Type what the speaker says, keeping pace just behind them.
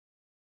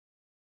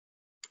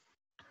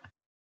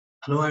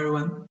Hello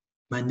everyone,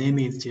 my name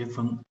is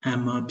Feng.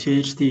 I'm a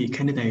PhD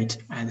candidate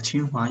at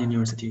Tsinghua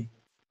University.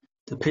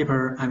 The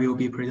paper I will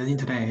be presenting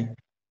today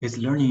is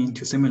Learning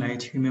to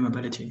Simulate Human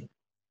Mobility.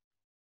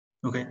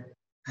 Okay,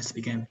 let's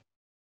begin.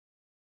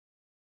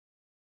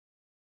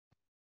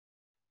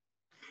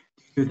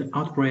 Due to the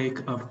outbreak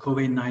of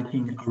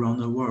COVID-19 around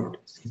the world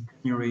since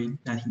January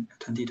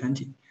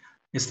 2020,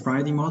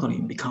 spreading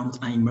modeling becomes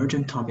an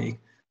emergent topic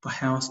for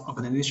health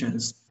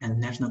organizations and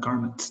national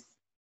governments.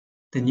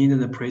 They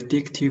needed a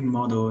predictive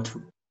model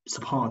to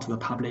support the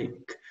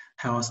public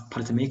health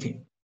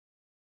policymaking.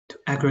 To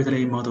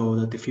accurately model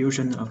the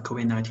diffusion of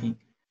COVID-19,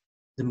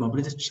 the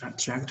mobility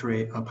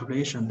trajectory of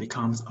population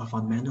becomes a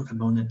fundamental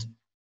component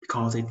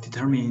because it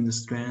determines the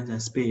strength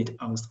and speed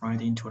of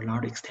spreading to a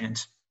large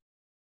extent.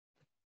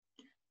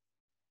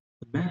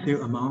 The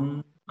massive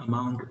amount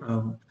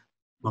of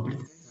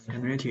mobility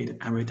generated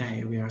every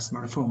day via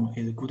smartphone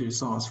is a good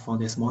resource for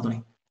this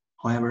modeling.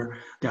 However,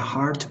 they are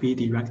hard to be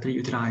directly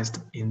utilized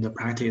in the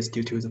practice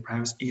due to the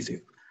privacy issue.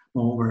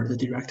 Moreover, the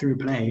direct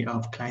replay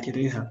of collected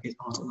data is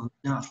also not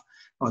enough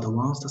for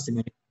advanced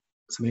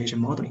simulation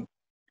modeling.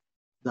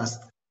 Thus,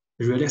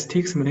 the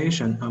realistic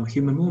simulation of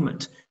human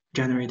movement to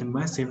generate a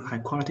massive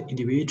high-quality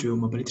individual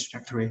mobility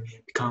trajectory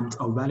becomes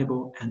a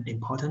valuable and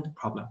important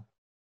problem.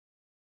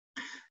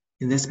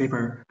 In this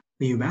paper,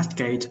 we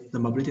investigate the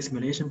mobility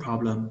simulation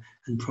problem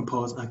and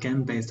propose a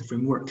game-based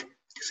framework to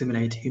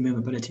simulate human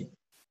mobility.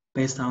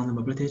 Based on the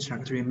mobility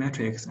trajectory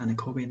metrics and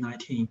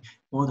COVID-19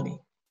 modeling,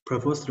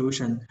 proposed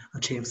solution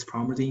achieves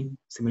promising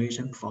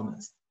simulation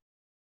performance.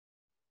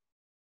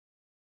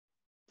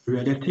 The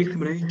realistic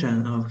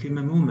simulation of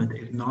human movement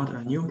is not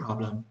a new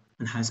problem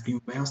and has been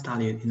well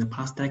studied in the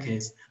past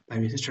decades by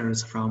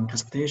researchers from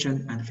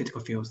transportation and physical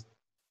fields.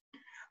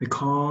 We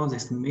call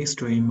this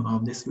mainstream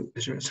of this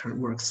research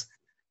works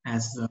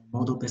as the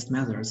model-based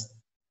methods.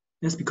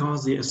 This is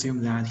because they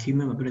assume that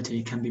human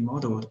mobility can be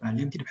modeled by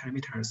limited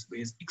parameters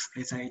with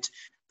explicit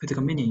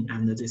physical meaning,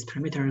 and these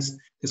parameters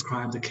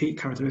describe the key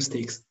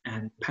characteristics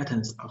and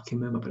patterns of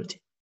human mobility.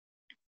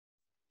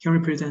 Here we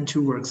present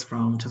two works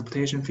from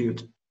transportation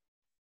field.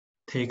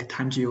 Take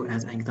time Zeyu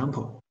as an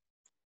example.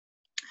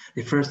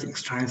 They first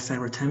extract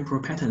several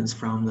temporal patterns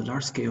from the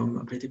large-scale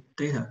mobility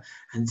data,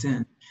 and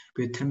then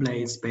build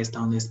templates based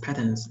on these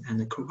patterns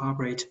and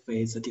cooperate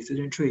with the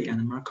decision tree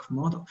and Markov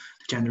model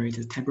to generate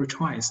the temporal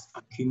choice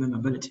of human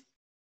mobility.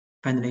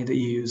 Finally, they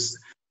use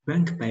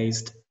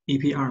rank-based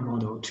EPR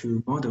model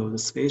to model the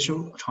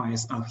spatial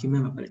choice of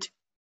human mobility.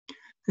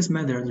 This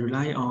method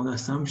relies on the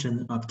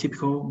assumption of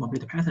typical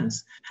mobility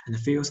patterns and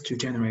fails to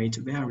generate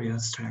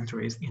various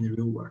trajectories in the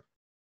real world.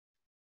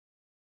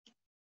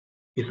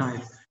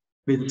 Besides,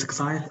 with the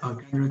success of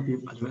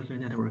generative adversarial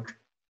network,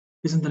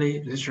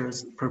 recently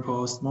researchers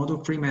proposed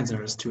model-free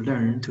methods to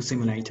learn to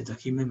simulate the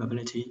human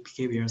mobility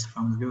behaviors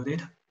from the real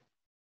data.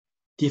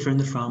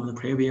 Different from the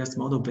previous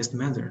model-based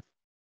method,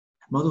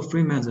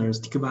 model-free methods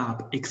give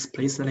up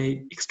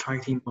explicitly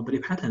extracting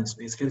mobility patterns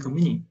with physical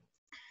meaning,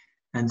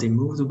 and they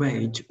move the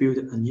way to build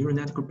a neural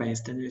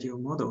network-based generative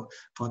model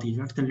for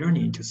direct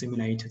learning to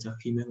simulate the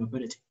human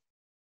mobility.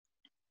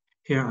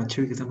 Here are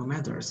two example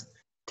methods.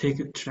 Take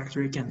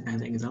trajectory GAN as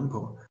an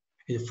example.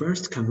 It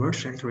first converts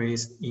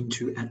trajectories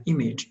into an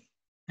image,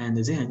 and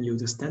then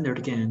use the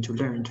standard GAN to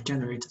learn to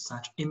generate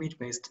such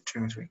image-based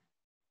trajectory.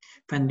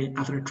 Finally,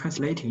 after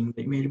translating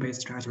the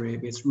image-based trajectory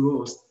with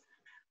rules,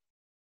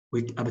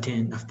 we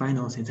obtain a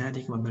final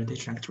synthetic mobility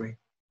trajectory.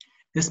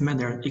 This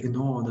method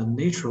ignores the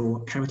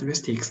natural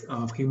characteristics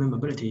of human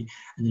mobility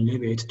and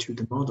leave it to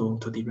the model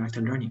to direct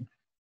learning.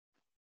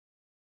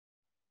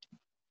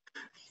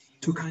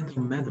 Two kinds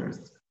of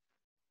methods.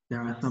 There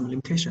are some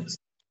limitations.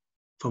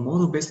 For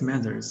model-based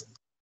methods,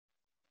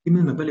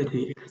 human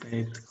mobility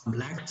expects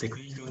complex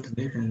sequential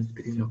transitions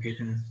between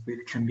locations which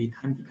can be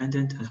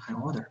time-dependent and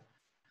high-order.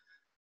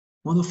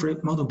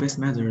 Model-based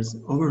methods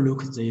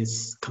overlook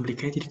these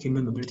complicated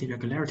human mobility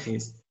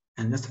regularities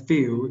and thus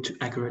fail to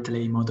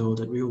accurately model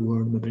the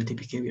real-world mobility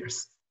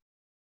behaviors.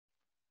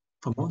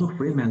 For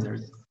model-free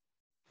methods,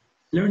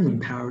 learning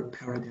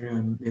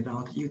paradigm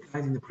without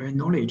utilizing the prior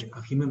knowledge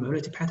of human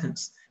mobility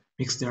patterns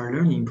makes their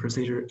learning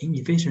procedure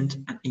inefficient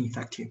and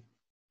ineffective.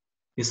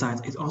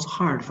 Besides, it's also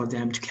hard for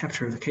them to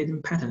capture the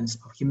hidden patterns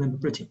of human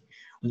mobility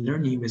when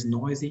learning with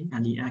noisy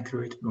and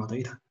inaccurate raw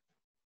data.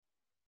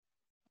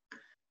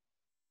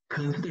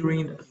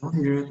 Considering the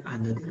advantages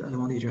and the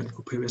disadvantages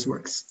of previous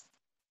works,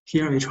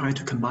 here we try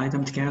to combine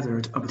them together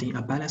to obtain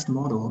a balanced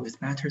model with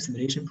better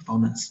simulation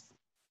performance.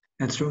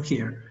 As shown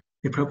here,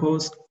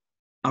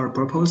 our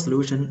proposed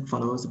solution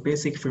follows the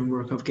basic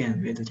framework of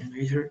GAN with a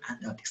generator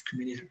and a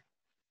discriminator.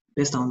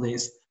 Based on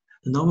this,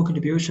 the novel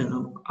contribution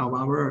of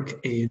our work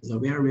is the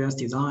various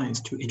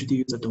designs to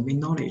introduce the domain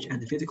knowledge and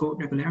the physical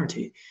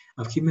regularity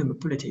of human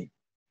mobility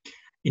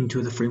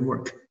into the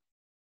framework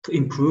to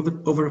improve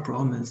overall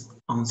performance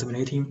on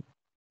simulating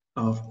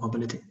of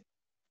mobility.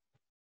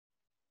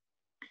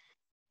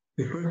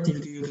 We first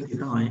introduce the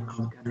design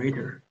of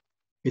generator.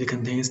 It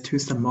contains two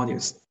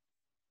sub-modules.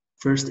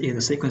 First is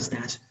the sequence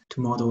stat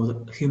to model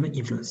the human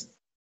influence.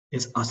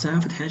 is a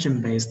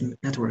self-attention-based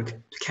network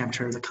to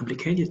capture the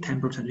complicated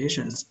temporal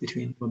transitions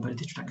between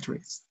mobility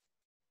trajectories.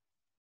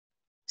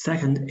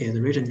 Second is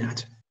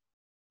RegionNet,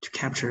 to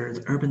capture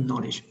the urban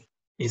knowledge.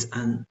 It's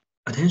an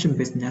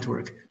attention-based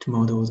network to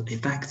model the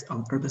effects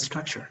of urban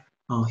structure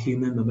on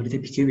human mobility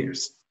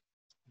behaviors.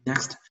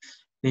 Next,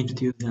 we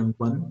introduce them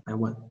one by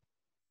one.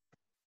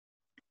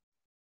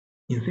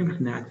 In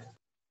FemNet,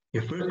 we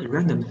first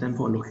random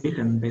sample a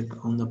location based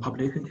on the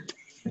population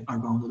distribution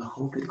around the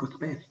whole physical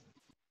space.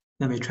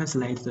 Then we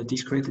translate the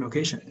discrete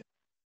location.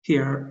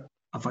 Here,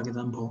 for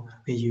example,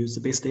 we use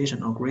the base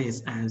station or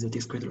grids as a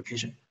discrete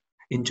location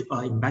into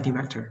an embedding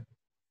vector.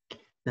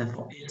 Then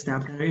for each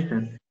step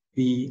generation,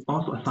 we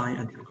also assign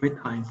a discrete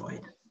time for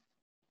it.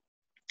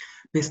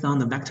 Based on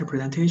the vector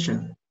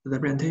presentation, the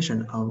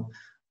representation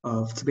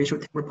of spatial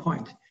temporal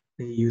point,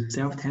 we use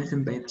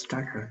self-tension-based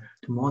structure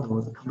to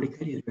model the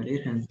complicated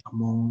relations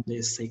among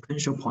these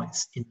sequential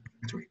points in the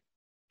vector.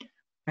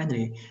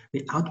 Finally,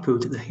 we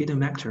output the hidden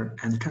vector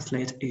and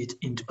translate it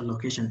into a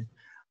location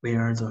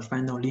where the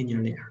final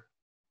linear layer.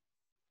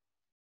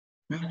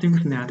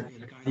 FemNet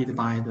is guided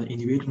by the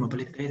individual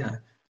mobility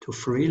data to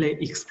freely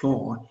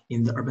explore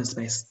in the urban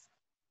space.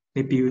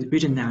 We build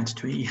RegionNet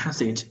to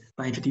enhance it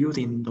by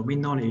introducing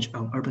domain knowledge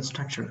of urban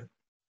structure.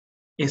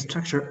 Its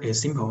structure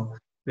is simple.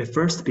 We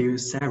first build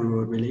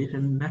several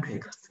relation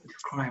metrics to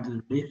describe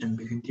the relation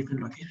between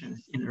different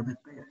locations in urban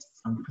space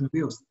from different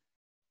views.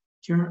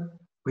 Here,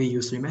 we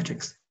use three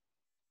metrics.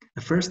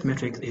 The first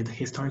metric is the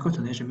historical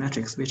transition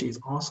matrix, which is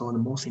also the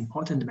most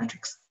important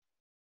matrix.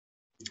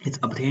 It's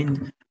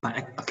obtained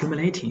by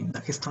accumulating the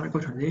historical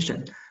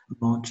transition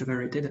among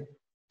trajectory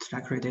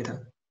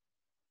data.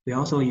 We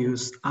also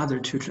use other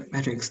two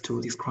metrics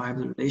to describe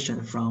the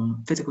relation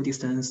from physical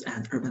distance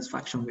and urban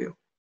fraction view.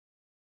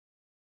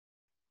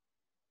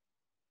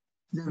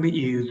 Then we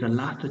use the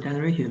last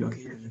generated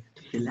location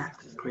to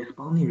select the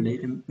corresponding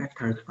relation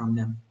vectors from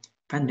them.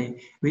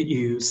 Finally, we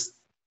use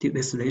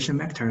these relation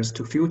vectors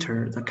to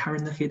filter the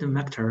current hidden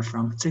vector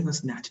from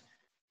SequenceNet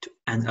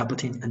and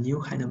obtain a new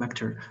hidden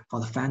vector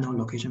for the final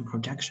location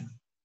projection.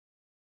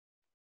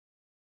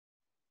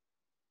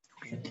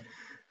 Okay.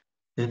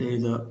 That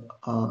is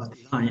a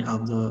design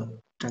of the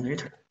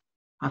generator.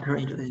 After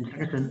the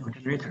injection of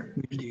generator,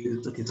 we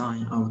introduce the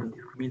design of the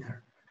discriminator.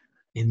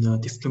 In the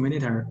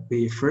discriminator,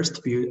 we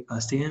first build a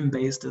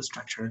CN-based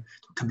structure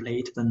to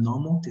complete the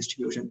normal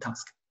distribution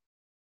task.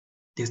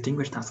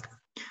 Distinguish task.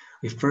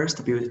 We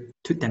first build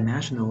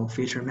two-dimensional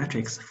feature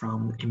matrix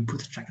from the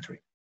input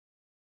trajectory.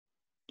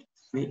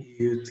 We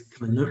use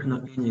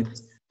convolutional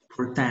units to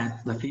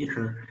process the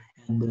feature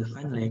and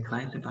finally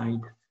classify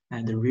it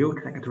as the real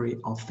trajectory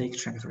or fake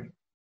trajectory.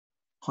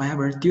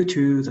 However, due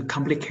to the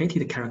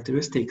complicated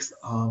characteristics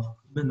of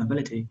human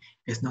mobility,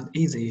 it's not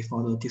easy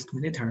for the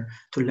discriminator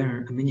to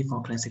learn a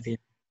meaningful classification.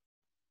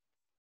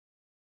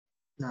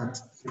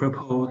 Thus, we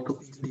propose to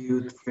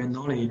introduce prior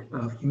knowledge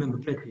of human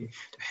mobility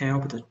to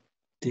help the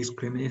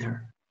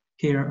discriminator.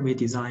 Here, we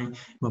design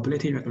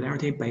mobility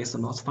regularity-based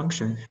loss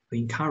function to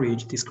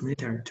encourage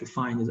discriminator to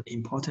find the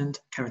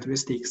important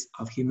characteristics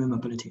of human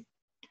mobility.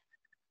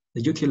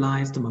 The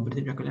utilized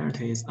mobility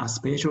regularities are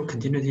spatial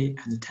continuity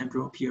and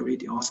temporal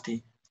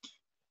periodicity.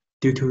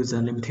 Due to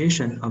the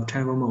limitation of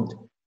travel mode,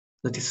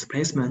 the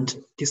displacement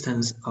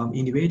distance of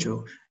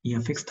individual in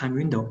a fixed time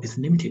window is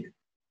limited.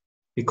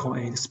 We call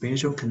it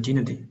spatial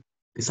continuity.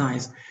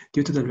 Besides,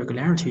 due to the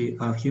regularity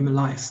of human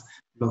lives,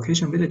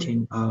 location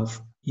visiting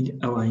of an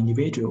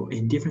individual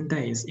in different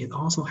days is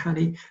also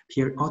highly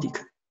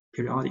periodic,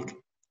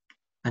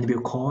 and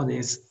we'll call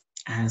this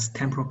as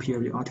temporal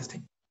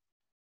periodicity.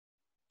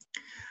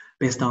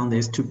 Based on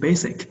these two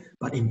basic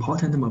but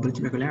important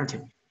mobility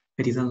regularity,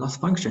 we design loss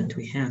function to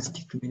enhance the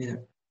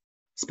discriminator.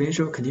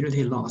 Spatial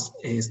continuity loss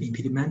is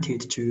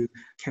implemented to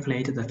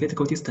calculate the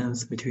physical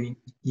distance between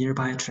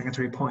nearby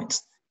trajectory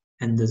points,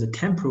 and the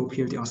temporal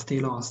periodicity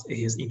loss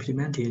is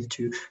implemented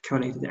to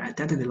calculate the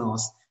identity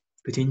loss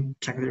between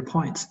trajectory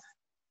points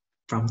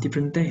from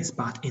different days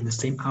but in the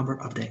same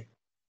hour of day.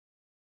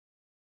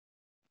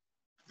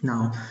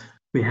 Now,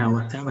 we have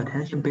a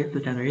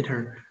self-attention-based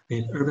generator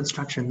with urban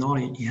structure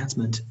knowledge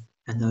enhancement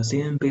and a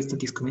CN-based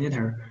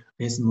discriminator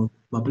with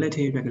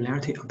mobility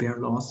regularity aware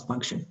loss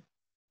function.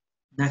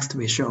 Next,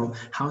 we show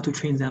how to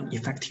train them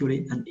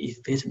effectively and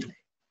efficiently.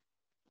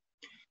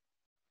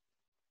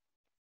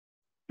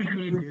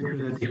 Actually, due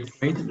to the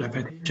discrete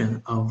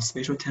repetition of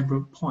spatial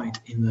temporal point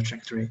in the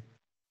trajectory,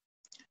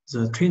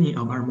 the training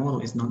of our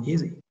model is not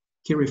easy.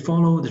 Here we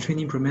follow the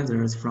training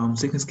parameters from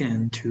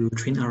SequenceScan to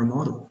train our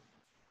model.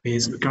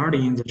 With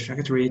regarding the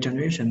trajectory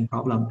generation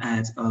problem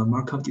as a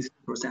Markov decision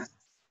process,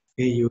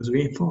 we use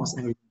reinforced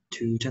algorithm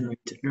to generate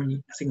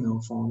learning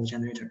signal for the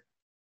generator.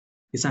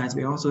 Besides,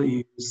 we also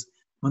use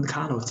Monte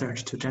Carlo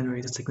search to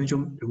generate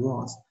sequential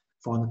rewards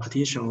for the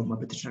potential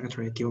mobility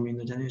trajectory during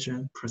the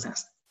generation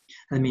process.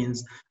 That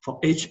means for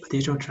each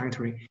potential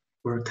trajectory,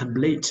 we'll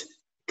complete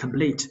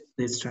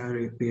this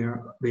trajectory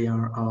via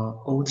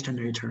our old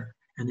generator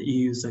and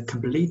use a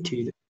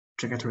completed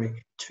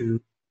trajectory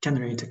to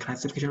generate a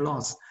classification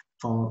loss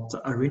for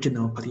the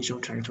original potential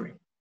trajectory.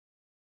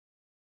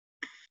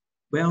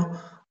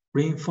 While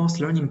reinforced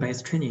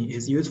learning-based training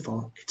is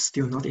useful, it's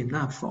still not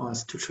enough for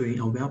us to train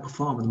a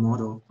well-performed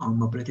model on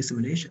mobility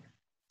simulation.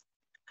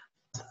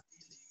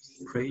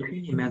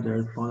 Pre-training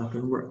methods for the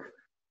framework.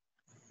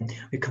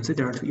 We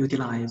consider to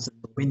utilize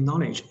the domain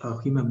knowledge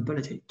of human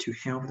mobility to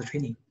help the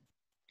training.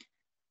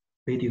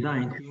 We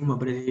designed two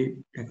mobility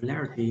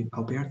regularity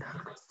aware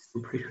tasks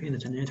to pre-train the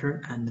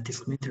generator and the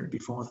discriminator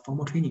before the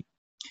formal training.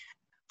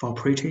 For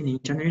pre-training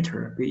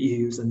generator, we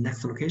use the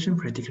next location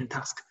prediction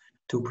task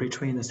to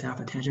pre-train the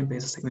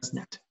self-attention-based sequence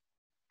net.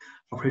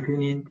 For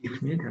pre-training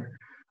discriminator,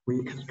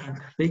 we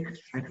construct fake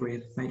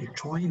trajectories by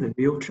destroying the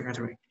real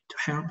trajectory to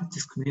help the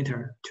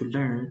discriminator to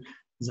learn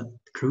the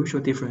crucial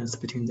difference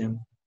between them.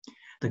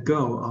 The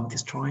goal of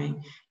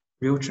destroying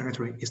real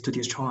trajectory is to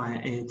destroy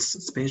its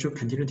spatial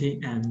continuity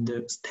and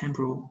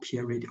temporal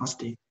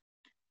periodicity.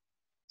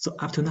 So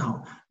up to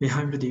now, we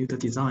have introduced the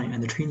design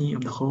and the training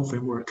of the whole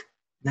framework.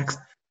 Next,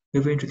 we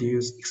will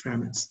introduce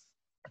experiments.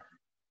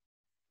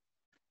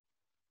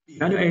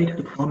 Evaluate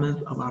the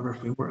performance of our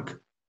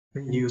framework.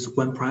 We use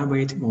one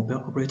private mobile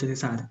operator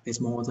dataset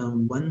with more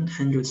than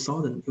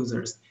 100,000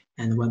 users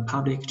and one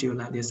public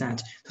GeoLab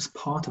dataset to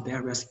support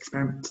various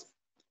experiments.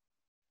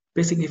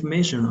 Basic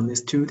information on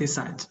these two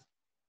datasets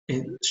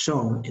is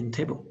shown in the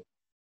table.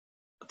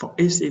 For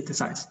each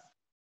dataset,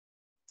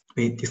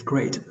 we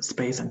discrete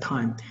space and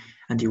time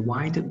and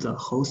divide the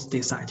host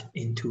dataset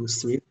into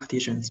 3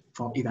 partitions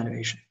for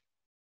evaluation.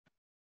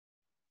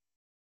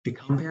 We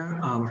compare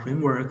our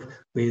framework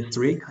with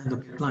 3 kinds of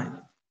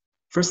baseline.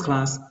 First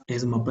class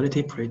is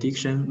mobility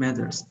prediction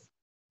methods,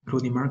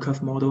 including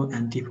Markov model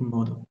and deep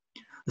model.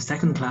 The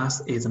second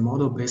class is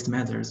model-based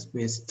methods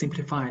with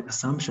simplified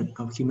assumption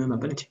of human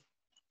mobility,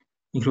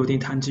 including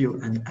time-zero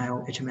and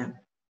LHMM.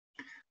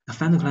 The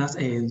final class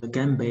is the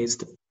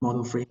GAN-based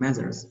model-free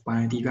methods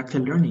by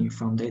directly learning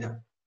from data.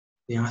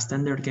 They are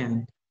standard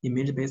GAN,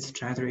 image-based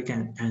trajectory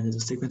GAN, and the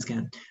sequence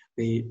GAN,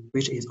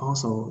 which is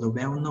also the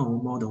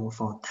well-known model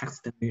for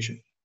text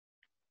generation.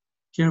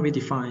 Here we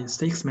define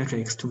 6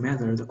 metrics to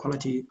measure the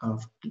quality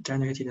of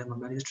generated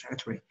mobility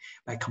trajectory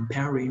by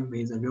comparing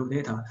with the real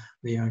data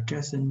via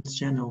adjacent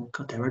channel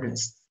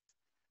divergence.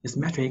 These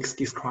metrics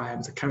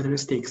describe the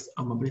characteristics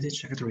of mobility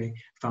trajectory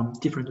from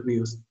different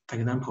views. For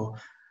example,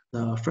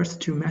 the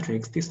first 2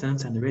 metrics,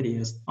 distance and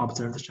radius,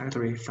 observe the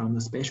trajectory from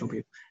the spatial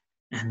view,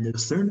 and the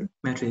third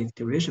metric,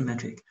 duration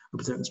metric,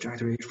 observes the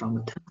trajectory from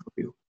the temporal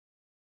view.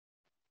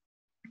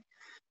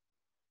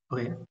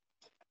 Okay,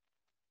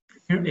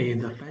 here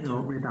is the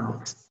final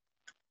results.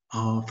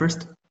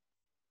 First,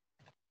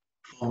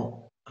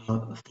 for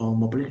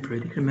mobility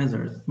prediction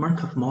methods,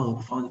 Markov model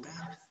performed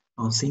best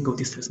on single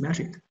distance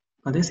metric.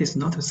 But this is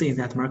not to say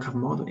that Markov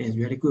model is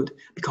really good,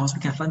 because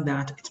we can find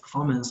that its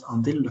performance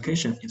on daily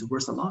location is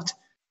worth a lot.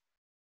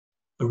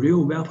 A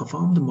real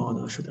well-performed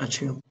model should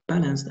achieve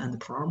balanced and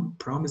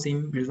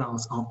promising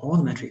results on all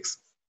the metrics.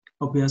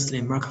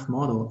 Obviously, Markov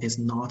model is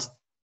not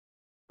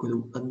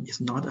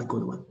a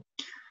good one.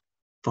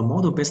 For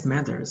model-based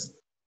methods,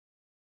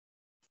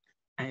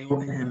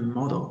 IOM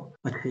model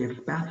achieves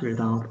best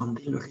results on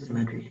daily location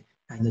metric,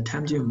 and the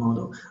time-zero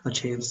model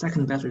achieves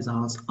second best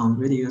results on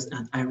radius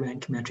and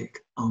iRank metric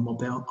on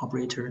mobile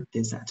operator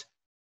dataset.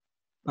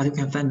 But you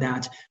can find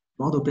that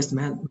model-based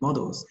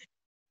models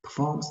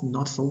performs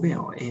not so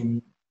well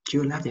in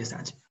GeoLab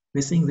dataset.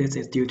 We think this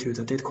is due to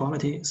the data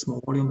quality,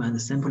 small volume,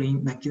 and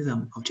sampling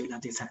mechanism of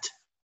GeoLab dataset.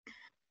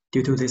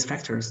 Due to these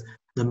factors,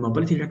 the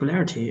mobility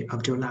regularity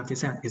of GeoLab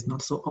dataset is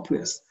not so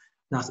obvious.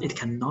 Thus, it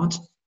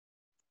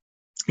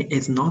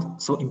is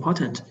not so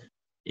important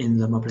in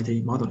the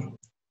mobility modeling.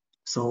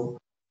 So,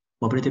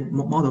 mobility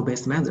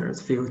model-based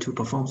methods fail to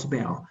perform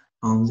well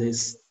on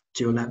this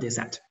GeoLab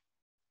dataset.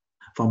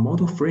 For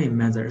model-free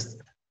methods,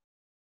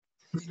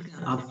 we can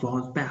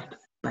outperform best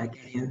by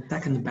getting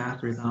second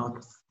best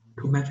results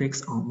on 2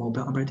 metrics on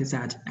mobile operator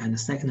dataset and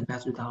second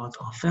best results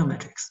on Feng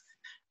metrics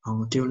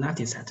on GeoLab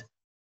dataset.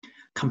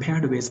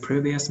 Compared with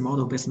previous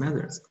model-based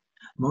methods,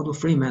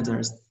 model-free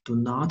methods do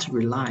not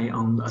rely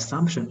on the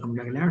assumption of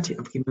regularity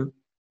of given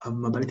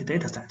mobility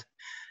dataset.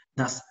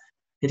 Thus,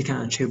 it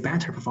can achieve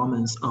better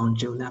performance on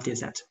GeoLab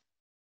dataset.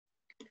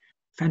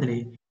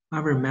 Finally,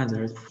 our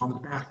methods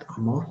performed best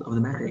on most of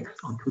the metrics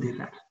on 2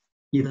 datasets.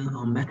 Even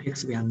on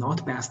metrics we are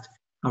not best,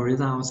 our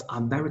results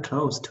are very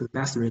close to the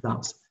best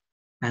results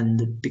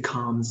and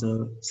become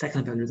the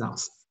second best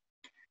results.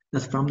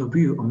 Thus, from the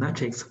view of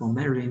metrics for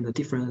measuring the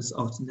difference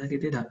of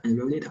synthetic data and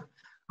real data,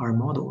 our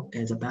model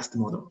is the best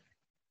model.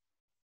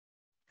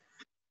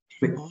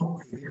 We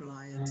all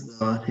visualize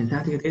the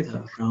synthetic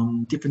data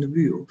from different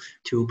views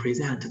to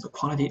present the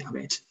quality of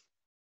it.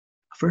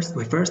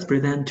 We first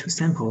present 2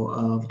 samples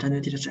of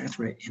generated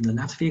trajectory in the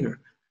left figure.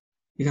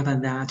 You can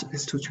find that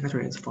these 2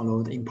 trajectories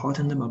follow the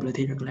important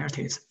mobility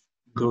regularities,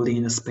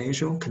 including the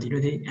spatial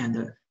continuity and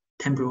the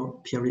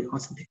temporal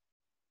periodicity.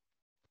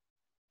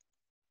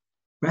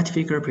 Right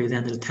figure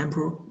presents the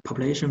temporal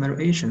population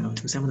variation of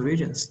 2 sample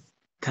regions.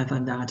 You can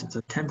find that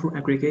the temporal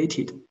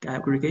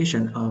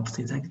aggregation of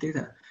synthetic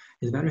data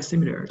is very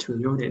similar to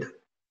real data.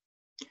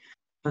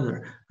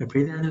 Further, we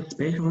present the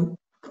spatial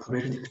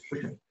population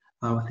distribution.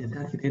 of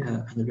synthetic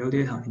data and real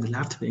data in the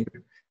left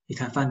figure, you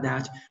can find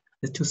that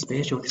the two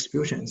spatial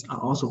distributions are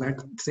also very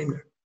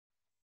similar.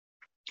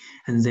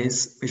 And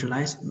these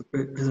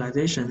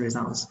visualization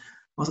results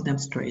also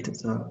demonstrate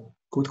the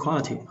good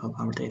quality of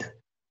our data,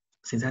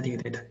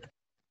 synthetic data.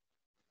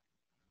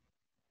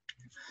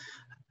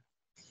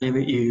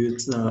 We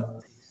use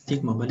the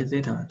synthetic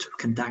mobility data to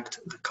conduct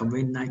the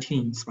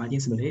COVID-19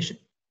 spreading simulation.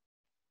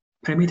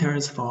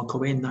 Parameters for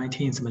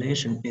COVID-19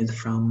 simulation is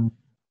from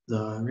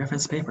the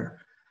reference paper.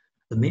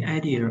 The main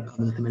idea of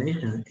the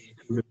simulation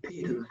is to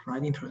repeat the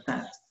spreading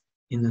process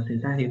in the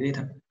synthetic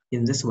data.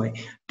 In this way,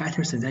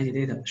 better synthetic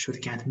data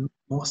should get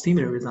more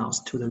similar results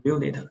to the real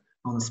data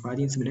on the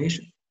spreading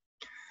simulation.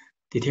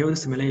 Detailed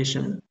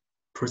simulation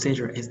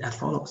procedure is as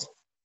follows.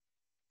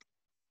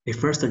 We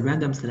first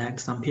random select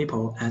some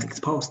people as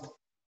exposed.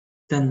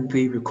 Then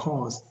we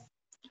record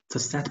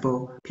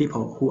susceptible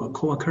people who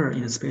co-occur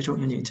in a spatial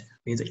unit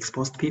with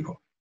exposed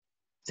people.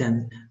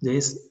 Then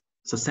these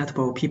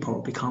susceptible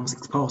people becomes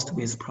exposed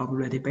with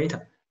probability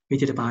beta,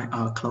 weighted by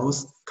a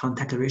close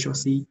contact ratio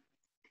C.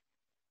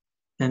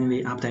 Then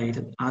we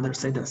update other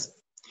status.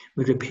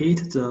 We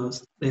repeat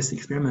this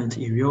experiment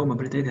in real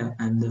mobility data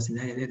and the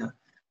synthetic data.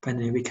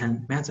 Finally, we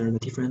can measure the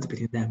difference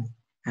between them,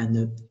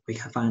 and we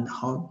can find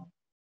how,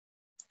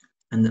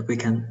 and we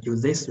can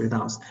use these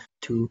results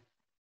to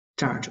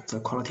judge the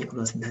quality of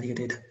the synthetic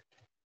data.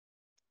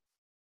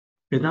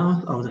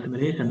 Results of the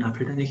simulation are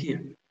presented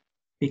here.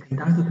 We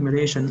conduct the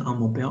simulation on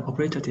mobile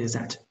operator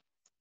dataset.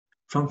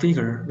 From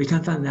figure, we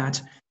can find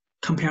that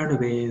compared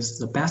with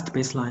the best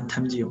baseline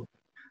time zero,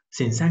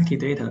 synthetic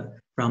data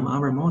from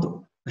our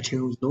model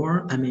achieve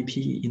lower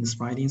MEP in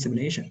spreading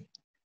simulation.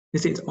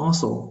 This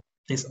also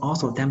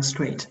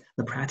demonstrates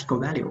the practical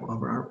value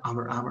of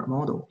our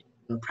model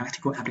in the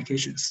practical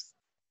applications.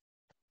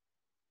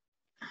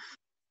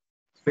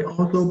 We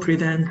also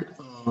present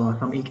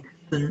some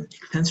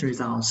extension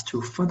results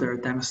to further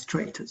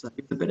demonstrate the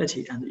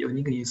usability and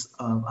uniqueness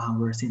of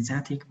our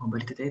synthetic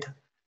mobility data.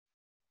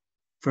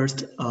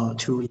 First,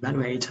 to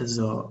evaluate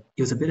the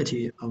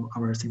usability of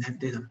our synthetic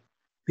data,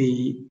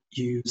 we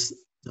use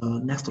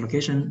the next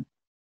location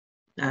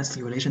as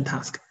evaluation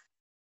task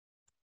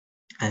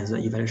as the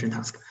evaluation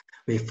task.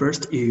 We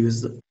first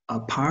use a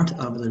part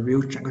of the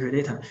real trajectory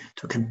data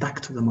to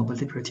conduct the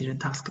mobility prediction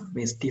task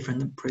with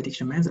different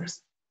prediction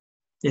measures.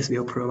 This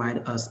will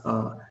provide us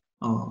a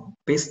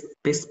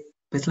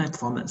baseline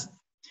performance.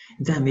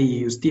 Then we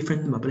use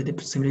different mobility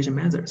simulation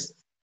measures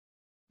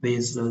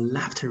with the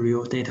left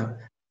real data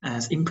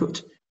as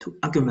input to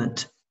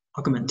augment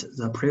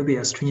the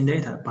previous training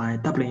data by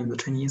doubling the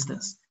training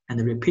instance and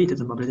repeat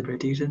the mobility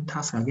prediction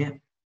task again.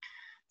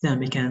 Then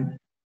we can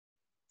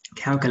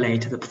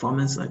calculate the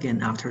performance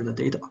again after the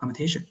data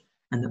augmentation,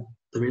 and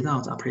the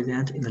results are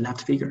presented in the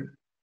left figure.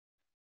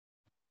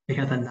 We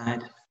can find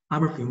that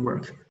our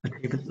framework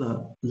achieves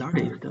the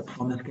largest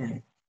performance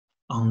gain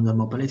on the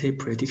mobility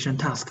prediction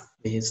task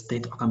with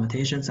data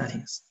augmentation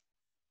settings.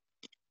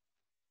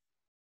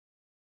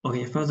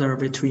 Okay, further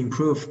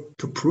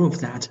to prove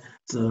that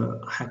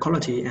the high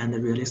quality and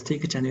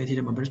realistic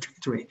generated mobility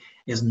trajectory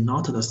is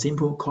not the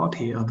simple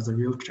copy of the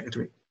real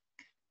trajectory,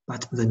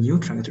 but the new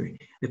trajectory.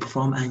 We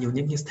perform a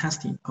uniqueness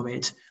testing of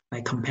it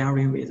by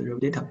comparing with real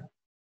data.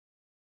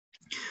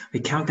 We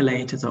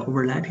calculate the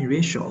overlapping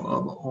ratio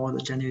of all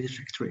the generated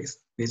trajectories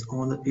with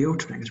all the real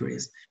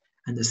trajectories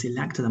and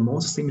select the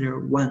most similar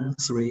 1,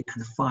 3,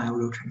 and 5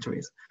 real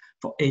trajectories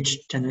for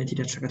each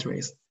generated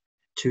trajectories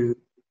to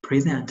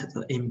present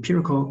the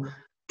empirical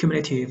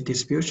cumulative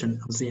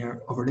distribution of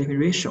their overlapping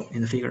ratio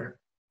in the figure.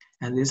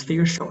 And this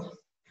figure shows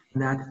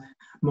that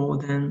more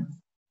than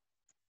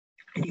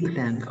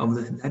 80% of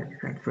the synthetic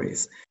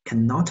trajectories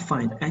cannot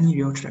find any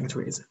real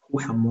trajectories who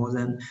have more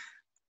than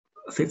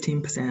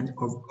 15%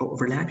 of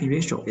overlapping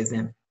ratio with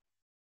them.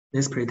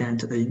 This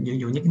presents the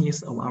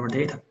uniqueness of our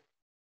data.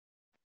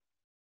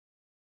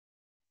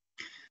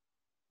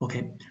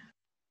 Okay.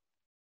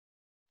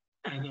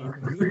 As a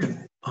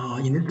conclusion,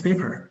 in this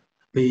paper,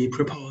 we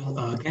propose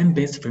a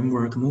game-based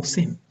framework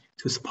MoveSim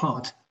to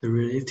support the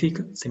realistic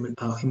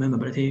human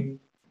mobility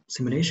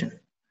simulation.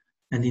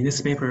 And in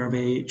this paper,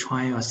 we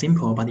try a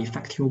simple but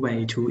effective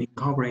way to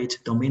incorporate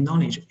domain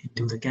knowledge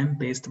into the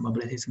game-based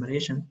mobility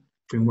simulation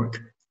framework.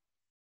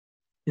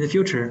 In the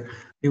future,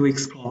 we will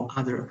explore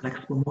other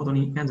flexible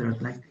modeling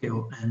methods like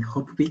Zeyu and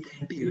hope we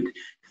can build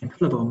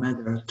controllable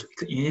methods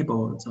to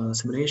enable the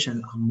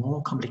simulation of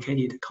more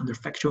complicated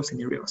counterfactual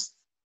scenarios.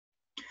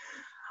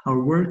 Our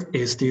work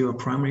is still a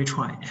primary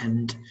try,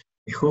 and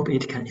we hope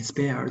it can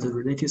inspire the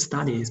related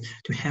studies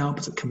to help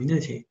the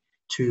community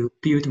to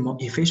build more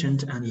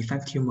efficient and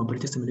effective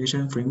mobility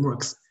simulation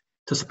frameworks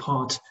to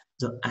support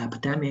the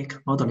epidemic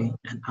modeling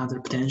and other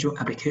potential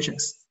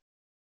applications.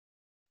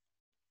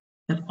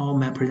 That's all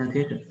my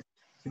presentation.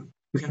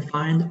 You can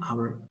find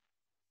our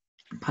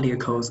public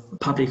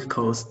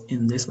codes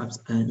in this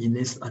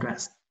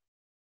address.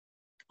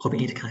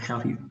 Hoping it can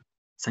help you.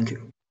 Thank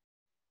you.